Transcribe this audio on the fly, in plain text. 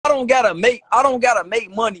I don't gotta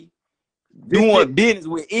make money doing business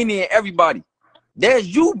with any and everybody. That's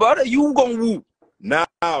you, brother. You gonna whoop. Now,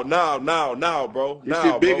 bro. This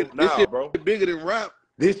shit bigger than rap.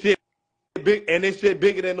 This shit big, and this shit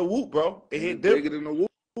bigger than the whoop, bro. It hit bigger than the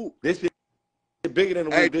whoop. This shit bigger than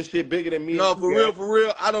the whoop. This shit bigger than me. No, for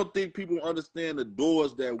real. I don't think people understand the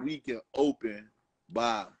doors that we can open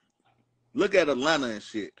by. Look at Atlanta and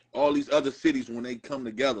shit. All these other cities when they come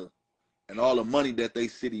together, and all the money that they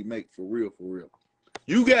city make for real.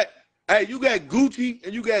 You got Gucci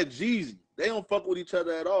and you got Jeezy. They don't fuck with each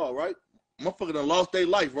other at all, right? Motherfucker done lost their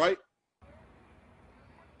life, right?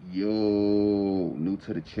 Yo, new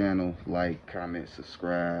to the channel, like, comment,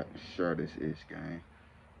 subscribe, share this ish, gang.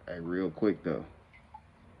 Hey, real quick though,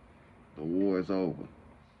 the war is over.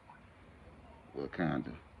 Well, kinda.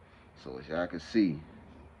 So as y'all can see,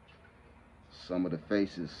 some of the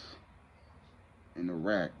faces in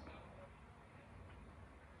Iraq,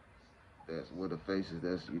 that's what the faces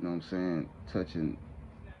that's, you know what I'm saying, touching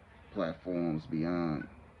platforms beyond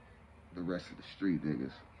the rest of the street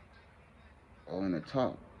niggas, all in the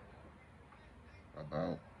talk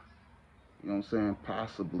about, you know what I'm saying,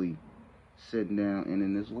 possibly sitting down and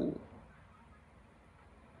in this war.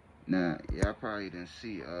 Now, y'all probably didn't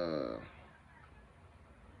see,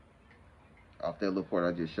 off that little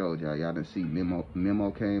part I just showed y'all, y'all didn't see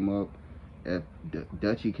Memo came up,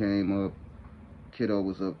 Dutchy came up, Kiddo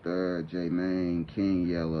was up there, J-Mane, King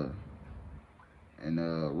Yella, and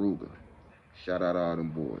Ruger. Shout out to all them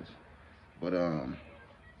boys. But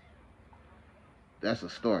that's a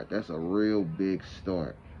start. That's a real big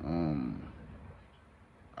start.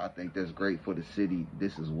 I think that's great for the city.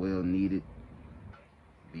 This is well needed,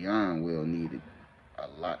 beyond well needed.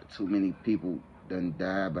 Too many people done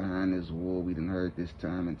died behind this war. We done heard this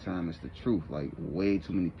time and time. It's the truth. Like, way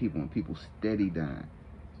too many people, and people steady dying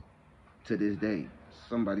to this day.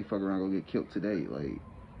 Somebody fuck around gonna get killed today. Like,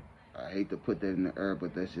 I hate to put that in the air,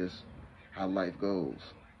 but that's just how life goes.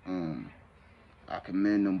 I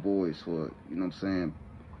commend them boys for, you know what I'm saying,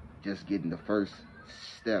 just getting the first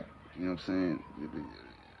step, you know what I'm saying,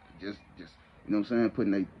 just you know what I'm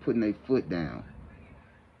saying, putting their foot down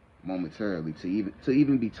momentarily to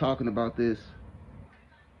even be talking about this.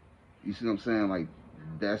 You see what I'm saying? Like,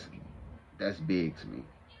 that's big to me.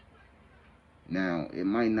 Now, it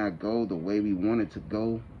might not go the way we want it to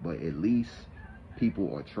go, but at least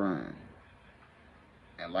people are trying.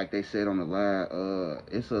 And like they said on the live,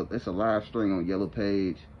 it's a live stream on Yellow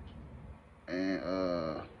Page. And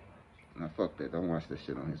nah, fuck that. Don't watch that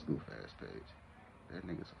shit on his goof ass page. That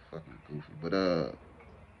nigga's a fucking goofy. But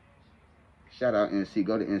shout out NC.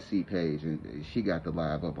 Go to NC page, and she got the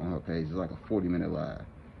live up on her page. It's like a 40-minute live.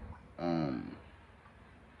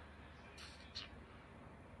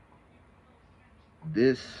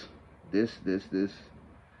 This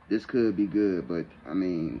could be good, but I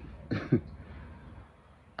mean,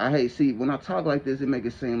 I hate, when I talk like this, it make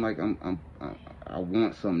it seem like I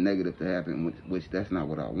want something negative to happen, which that's not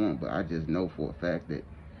what I want. But I just know for a fact that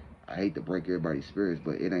I hate to break everybody's spirits,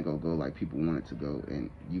 but it ain't gonna go like people want it to go, and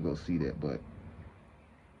you go see that. But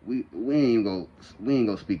we ain't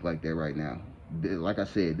gonna speak like that right now. Like I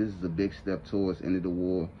said, this is a big step towards ending the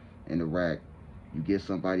war in Iraq. You get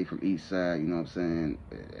somebody from each side, you know what I'm saying?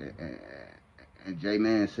 And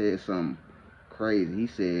J-Man said something crazy. He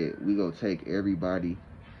said, we gonna take everybody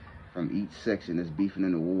from each section that's beefing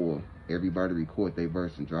in the war, everybody record their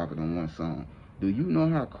verse and drop it on one song. Do you know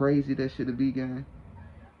how crazy that should be, gang?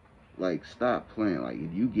 Like, stop playing. Like,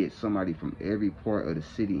 if you get somebody from every part of the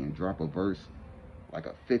city and drop a verse, like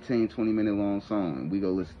a 15-20 minute long song, and we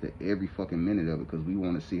go listen to every fucking minute of it because we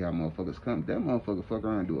want to see how motherfuckers come. That motherfucker fuck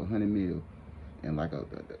around and do 100 mil in like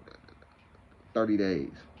 30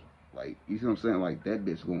 days. Like, you see what I'm saying? Like, that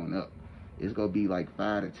bitch going up. It's gonna be like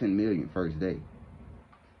 5 to 10 million first day.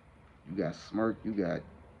 You got Smirk, you got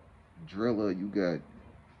Driller, you got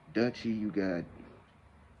Dutchy, you got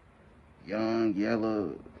Young, Yella,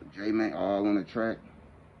 J-Man, all on the track.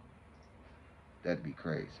 That'd be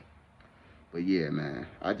crazy. But yeah, man,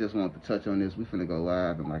 I just wanted to touch on this. We finna go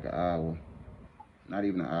live in like an hour. Not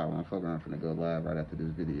even an hour. I'm fucking around, finna go live right after this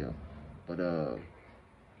video. But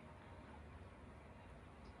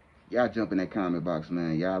y'all jump in that comment box,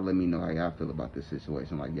 man. Y'all let me know how y'all feel about this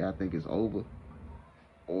situation. Like, y'all think it's over?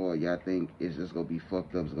 Or y'all think it's just gonna be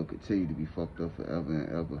fucked up? It's gonna continue to be fucked up forever and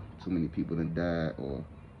ever? Too many people done died? Or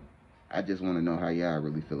I just wanna know how y'all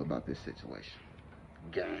really feel about this situation.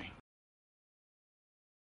 Gang.